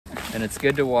And it's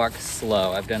good to walk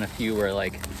slow. I've done a few where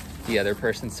like the other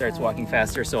person starts walking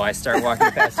faster, so I start walking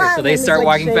faster, so they start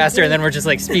walking faster, and then we're just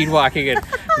like speed walking. And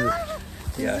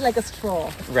This is like a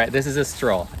stroll. Right, this is a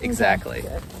stroll, exactly.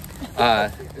 Okay,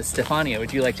 Stefania,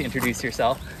 would you like to introduce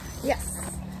yourself? yes.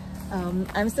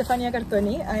 I'm Stefania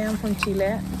Cartoni. I am from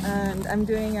Chile, and I'm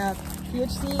doing a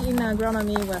PhD in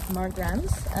agronomy with Mark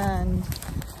Grants, and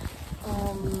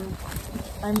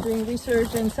I'm doing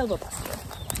research in silvopasture.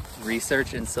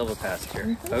 Research in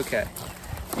silvopasture. Okay.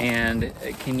 And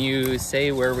can you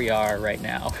say where we are right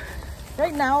now?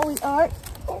 Right now we are.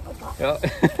 Oh my God! Oh,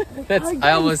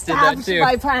 I almost did that too.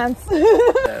 My pants.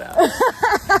 It's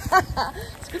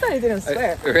good that I didn't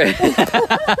swear.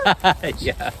 Right.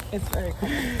 Yeah. It's very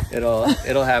cool.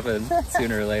 It'll happen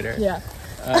sooner or later. Yeah.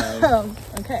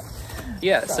 Okay.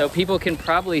 Yeah. So people can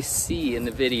probably see in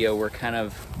the video we're kind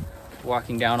of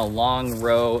walking down a long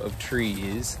row of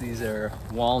trees. These are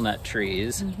walnut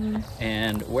trees.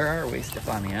 And where are we,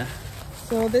 Stefania?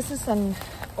 So this is an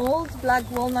old black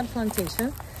walnut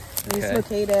plantation. It's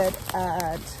located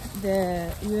at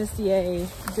the USDA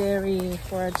Dairy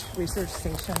Forage Research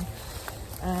Station,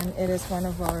 and it is one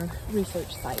of our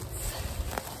research sites.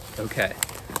 Okay.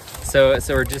 So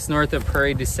we're just north of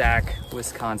Prairie,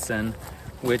 Wisconsin,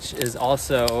 which is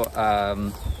also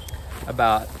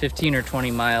about 15 or 20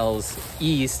 miles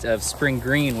east of Spring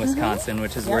Green, Wisconsin,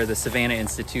 which is where the Savanna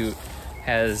Institute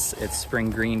has its Spring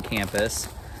Green campus.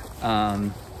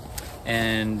 And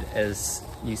as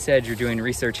you said, you're doing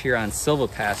research here on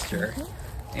silvopasture,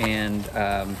 and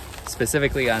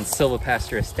specifically on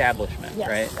Silvopasture Establishment,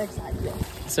 right? Yes, exactly.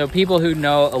 So people who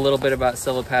know a little bit about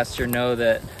silvopasture know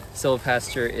that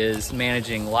silvopasture is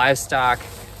managing livestock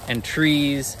and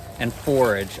trees and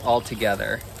forage all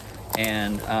together.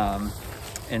 And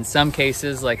in some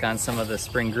cases, like on some of the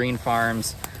Spring Green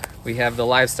farms, we have the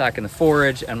livestock and the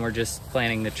forage, and we're just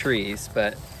planting the trees.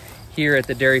 But here at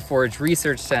the Dairy Forage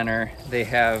Research Center, they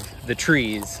have the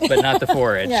trees, but not the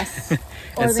forage. Yes,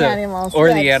 or the animals.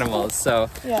 Or the animals. So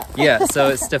yeah.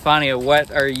 So Stefania,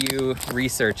 what are you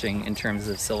researching in terms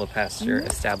of Silvopasture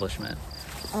Establishment?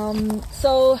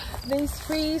 So these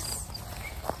trees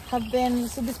have been,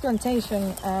 so this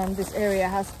plantation and this area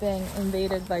has been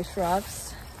invaded by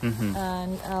shrubs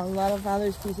and a lot of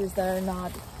other species that are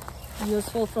not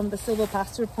useful from the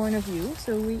silvopasture point of view.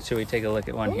 So should we take a look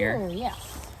at one here? Oh, yes.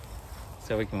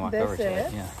 So we can walk over to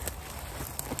it. Yeah.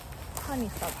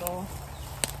 Honeysuckle,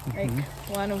 like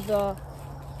one of the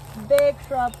big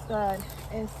shrubs that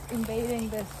is invading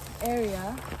this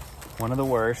area. One of the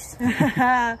worst.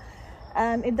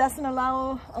 And it doesn't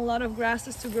allow a lot of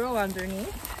grasses to grow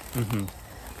underneath.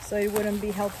 So it wouldn't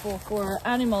be helpful for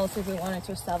animals if we wanted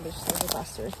to establish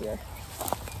silvopasture here.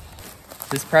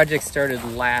 This project started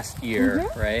last year,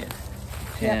 right?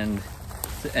 And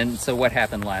so what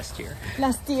happened last year?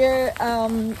 Last year,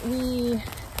 we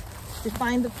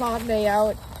defined the plot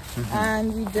layout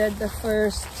and we did the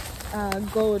first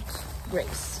goat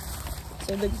race.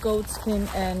 So the goats came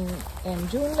in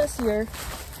June last year,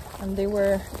 and they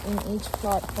were in each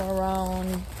plot for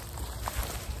around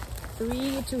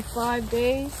 3 to 5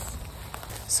 days.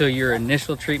 So your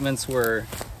initial treatments were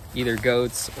either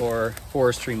goats or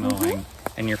forestry mowing,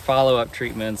 and your follow-up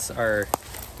treatments are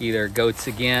either goats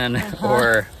again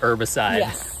or herbicide.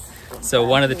 Yes. So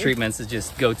one of the treatments is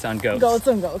just goats on goats. Goats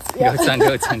on goats. Yeah. Goats on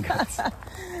goats on goats.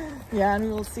 Yeah,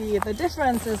 and we'll see the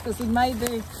differences, because it might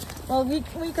be, well,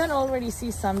 we can already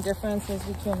see some differences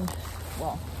between,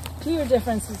 well, clear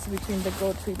differences between the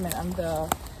goat treatment and the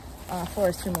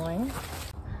forestry mowing.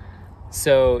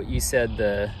 So you said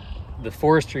the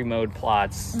forestry mowed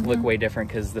plots look way different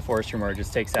because the forestry mower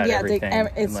just takes out everything.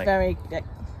 It's like, very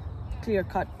clear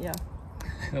cut,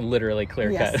 literally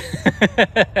clear cut.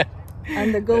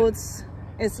 And the goats,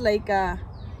 it's like a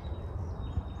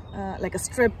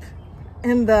strip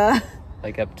in the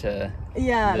like up to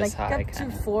like high, up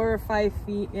to 4 or 5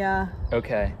 feet.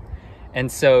 Okay.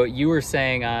 And so you were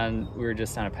saying we were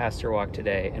just on a pasture walk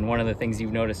today, and one of the things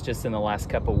you've noticed just in the last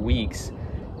couple weeks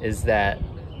is that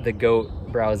the goat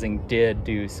browsing did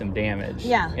do some damage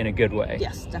in a good way.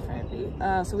 Yes, definitely.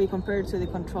 So we compared to the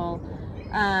control,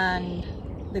 and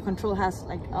the control has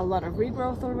like a lot of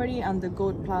regrowth already, and the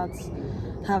goat plots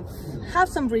have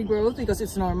some regrowth because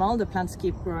it's normal. The plants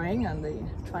keep growing and they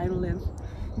try to live,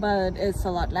 but it's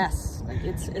a lot less. Like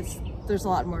there's a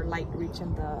lot more light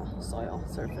reaching the soil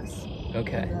surface.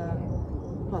 Okay. The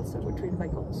plots that were treated by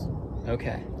goats.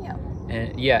 Okay. Yeah.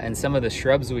 And some of the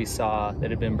shrubs we saw that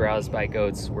had been browsed by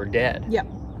goats were dead. Yeah,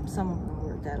 some of them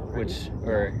were have that already.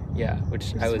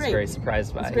 Which I was great. very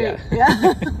surprised by. It's great.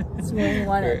 Yeah. It's more than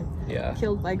one. Yeah.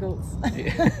 Killed by goats.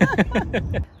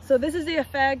 So this is the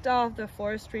effect of the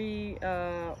forestry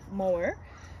mower.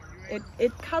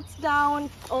 It cuts down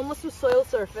almost to soil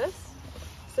surface.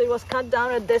 So it was cut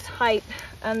down at this height,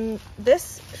 and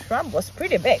this shrub was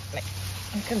pretty big. Like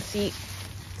you can see,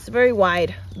 it's very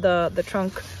wide, the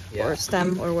trunk or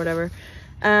stem or whatever.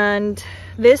 And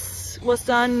this was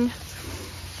done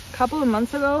a couple of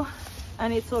months ago,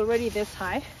 and it's already this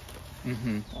high.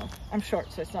 Well, I'm short,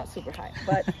 so it's not super high,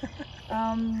 but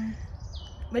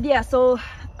yeah. So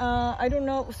I don't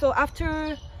know. So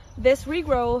after this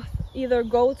regrowth, either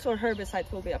goats or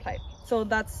herbicides will be applied. So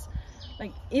that's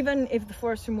like, even if the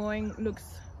forestry mowing looks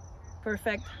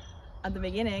perfect at the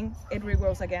beginning, it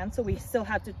regrows again. So we still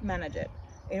have to manage it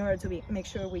in order to make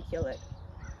sure we kill it.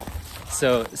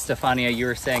 So Stefania, you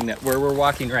were saying that where we're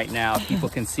walking right now, people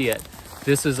can see it.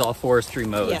 This is all forestry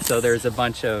mowed. Yes. So there's a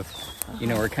bunch of, you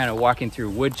know, we're kind of walking through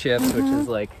wood chips, which is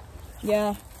like,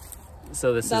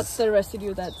 so that's the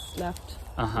residue that's left.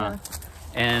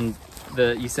 And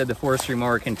you said the forestry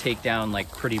mower can take down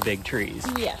like pretty big trees.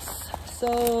 Yes.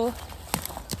 So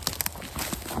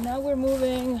now we're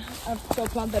moving up to a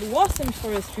plant that wasn't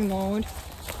forestry mowed,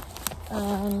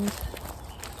 and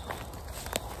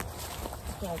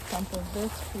for example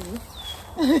this tree.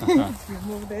 Let's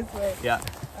move this way.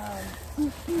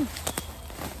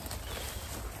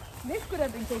 This could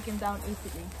have been taken down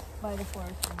easily by the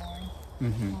forestry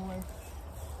mower.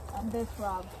 And this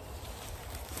shrub,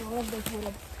 so all of this would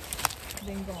have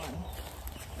been gone.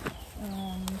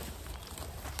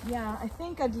 Yeah, I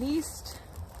think at least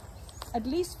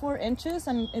 4 inches,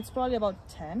 and it's probably about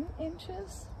 10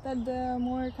 inches that the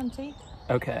mower can take.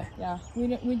 Okay. Yeah, we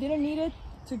didn't need it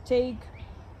to take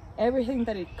everything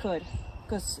that it could,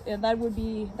 because that would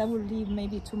leave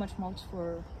maybe too much mulch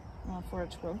for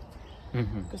forage growth,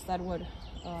 because that would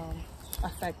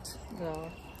affect the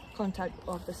contact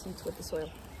of the seeds with the soil.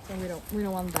 So we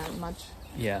don't want that much.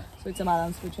 Yeah. So it's a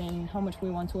balance between how much we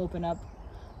want to open up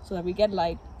so that we get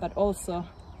light, but also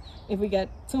if we get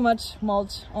too much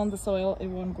mulch on the soil, it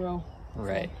won't grow.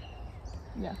 Right. So,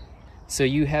 yeah. So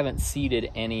you haven't seeded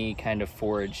any kind of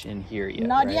forage in here yet?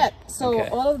 Not right? yet. So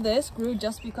all of this grew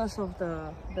just because of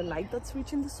the light that's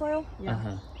reaching the soil.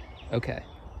 Yeah. Okay.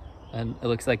 And it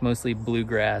looks like mostly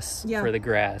bluegrass for the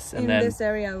grass. And in this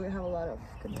area we have a lot of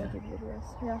Kentucky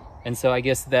bluegrass. Yeah. And so I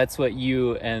guess that's what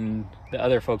you and the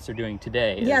other folks are doing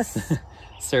today. Is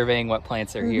surveying what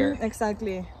plants are here.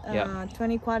 Exactly.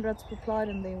 20 quadrats per plot,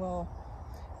 and we will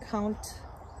count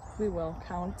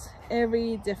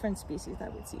every different species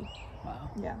that we see.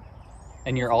 Wow. Yeah.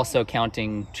 And you're also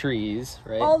counting trees,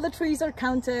 right? All the trees are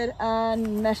counted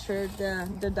and measured,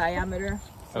 the diameter.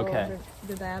 So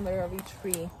the diameter of each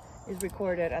tree is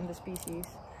recorded, and the species,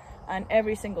 and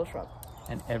every single shrub.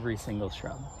 And every single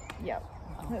shrub. Yeah.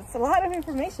 Wow. It's a lot of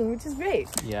information, which is great.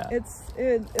 Yeah.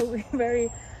 It'll be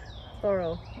very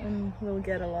thorough, and we'll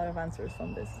get a lot of answers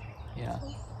from this. Yeah.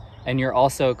 And you're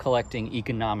also collecting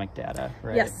economic data,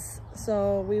 right? Yes.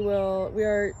 So we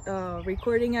are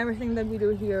recording everything that we do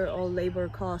here, all labor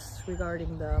costs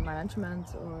regarding the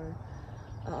management or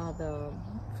the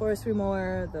forestry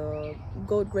mower, the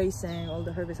goat grazing, all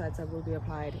the herbicides that will be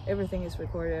applied. Everything is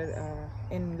recorded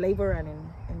in labor and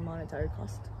in monetary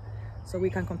cost. So we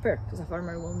can compare, because a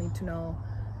farmer will need to know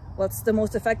what's the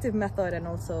most effective method and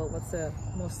also what's the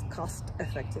most cost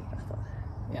effective method.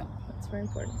 Yeah. That's very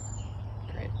important.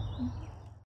 Great.